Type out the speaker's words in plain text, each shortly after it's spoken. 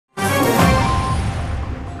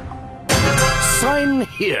Sign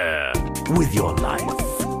here with your life.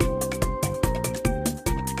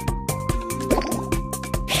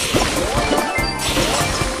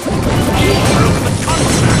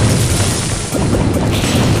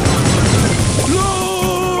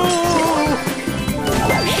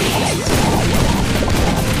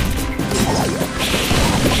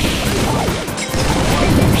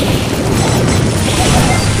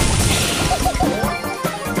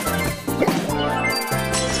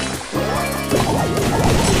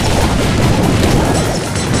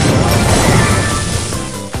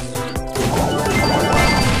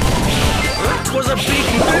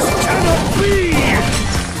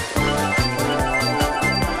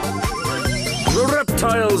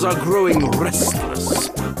 Reptiles are growing restless.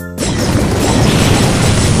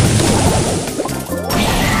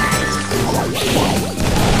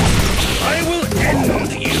 I will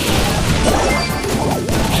end you.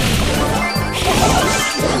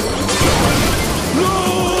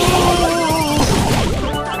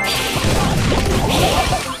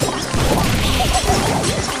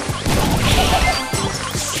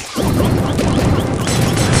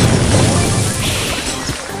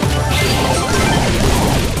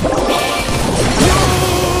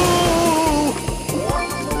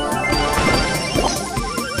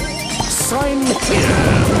 Sign here.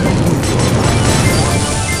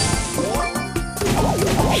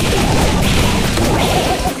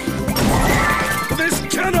 This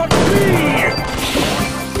cannot be!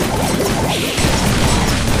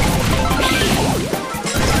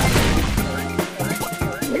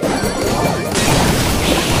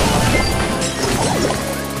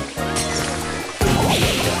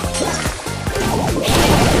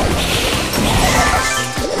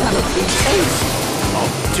 Taste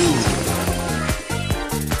of doom.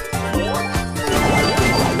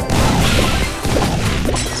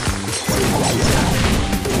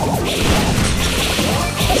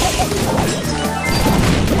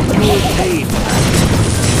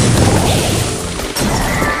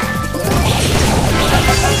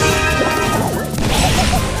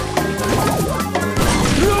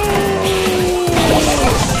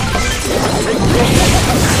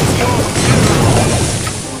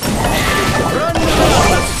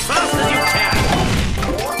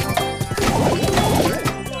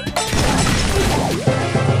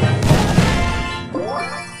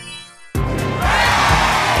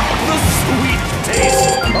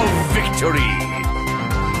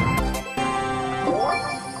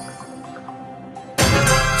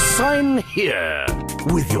 Sign here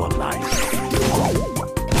with your life.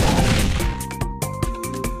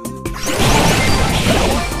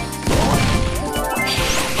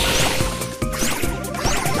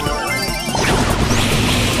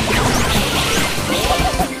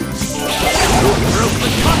 You broke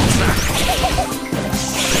the contract.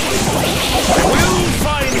 I will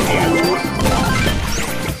find you.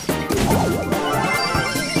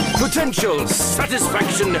 Potential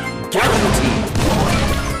satisfaction guaranteed.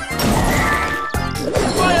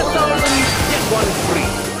 Buy 1,000, get 1 free.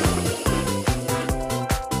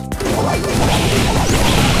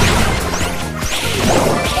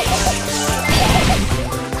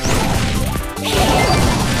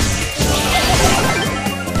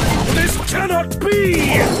 This cannot be!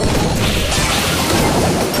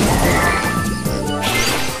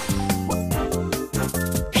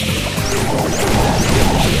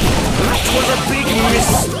 That was a big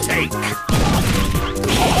mistake.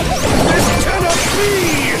 This cannot be!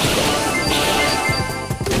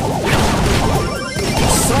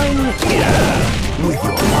 Sign here with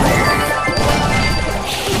your life.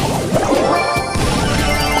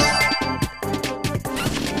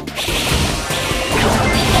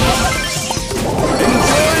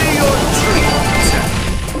 Enjoy your treat.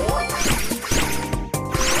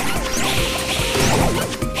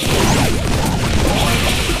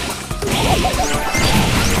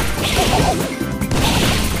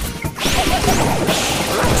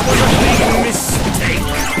 That was a big mistake.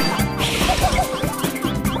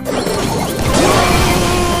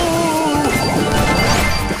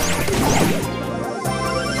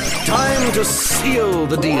 Time to seal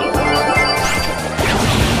the deal.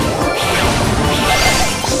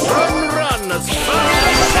 Run as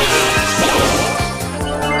fast as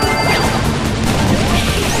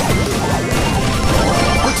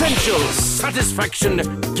potential satisfaction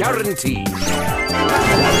guaranteed.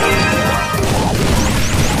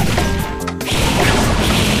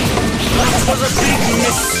 That was a big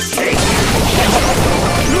mistake.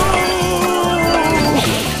 No!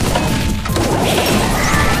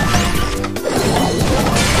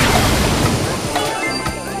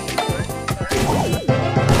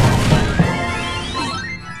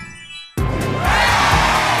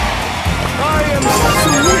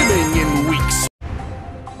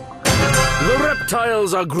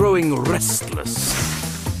 reptiles are growing restless.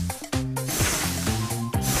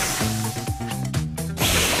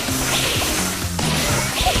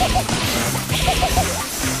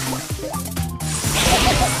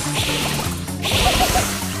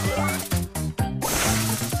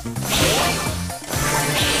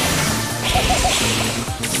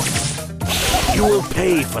 You will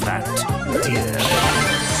pay for that, dear.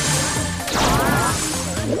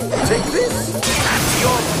 Take this at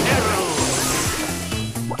your peril.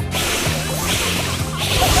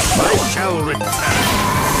 I shall return.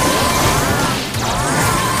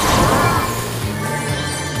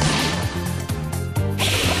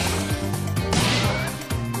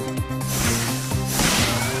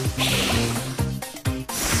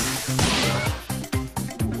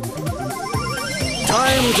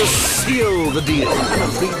 Time to seal the deal.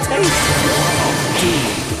 The taste of doom.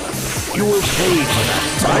 You will pay for that.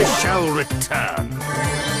 I shall return.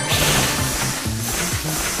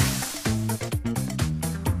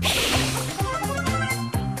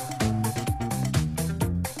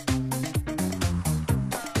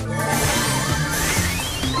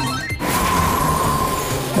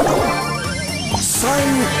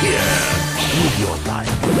 Sign here with your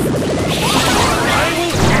life. I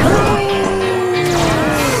will.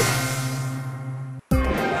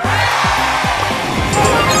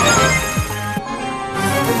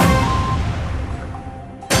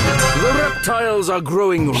 Reptiles are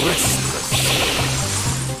growing restless.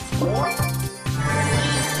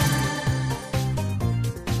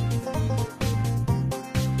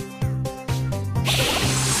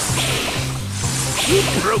 You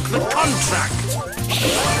broke the contract.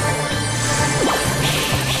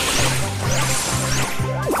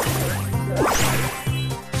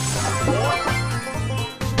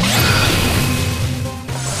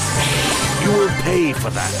 You will pay for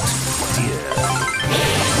that, dear.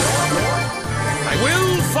 I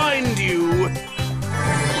will find you.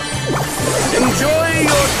 Enjoy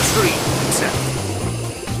your treat.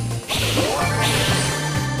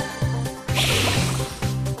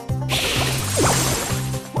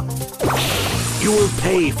 You will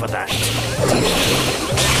pay for that, dear.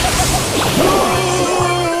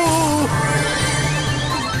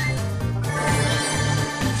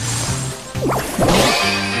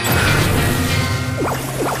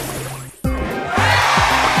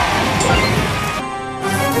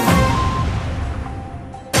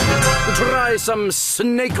 Try some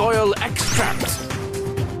snake oil extract.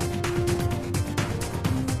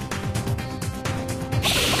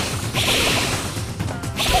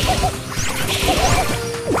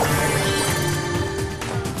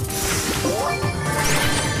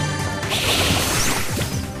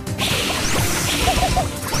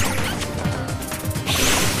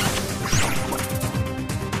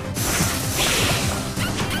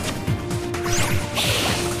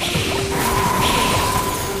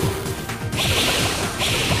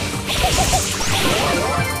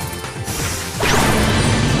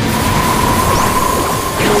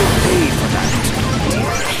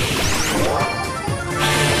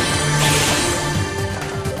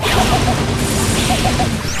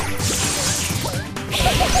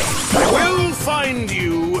 Find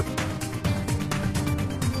you.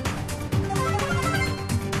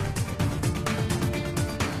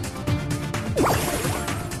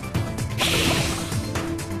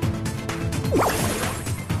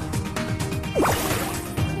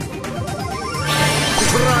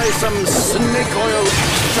 Try some snake oil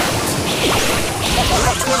extract.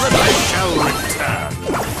 What was it? I shall return.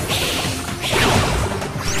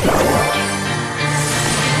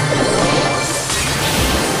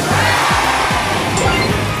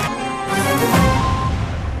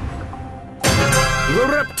 The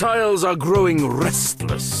reptiles are growing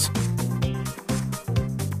restless.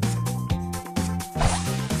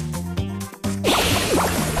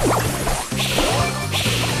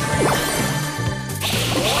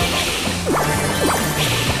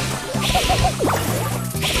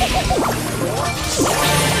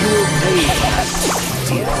 You will pay for that,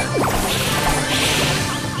 dear.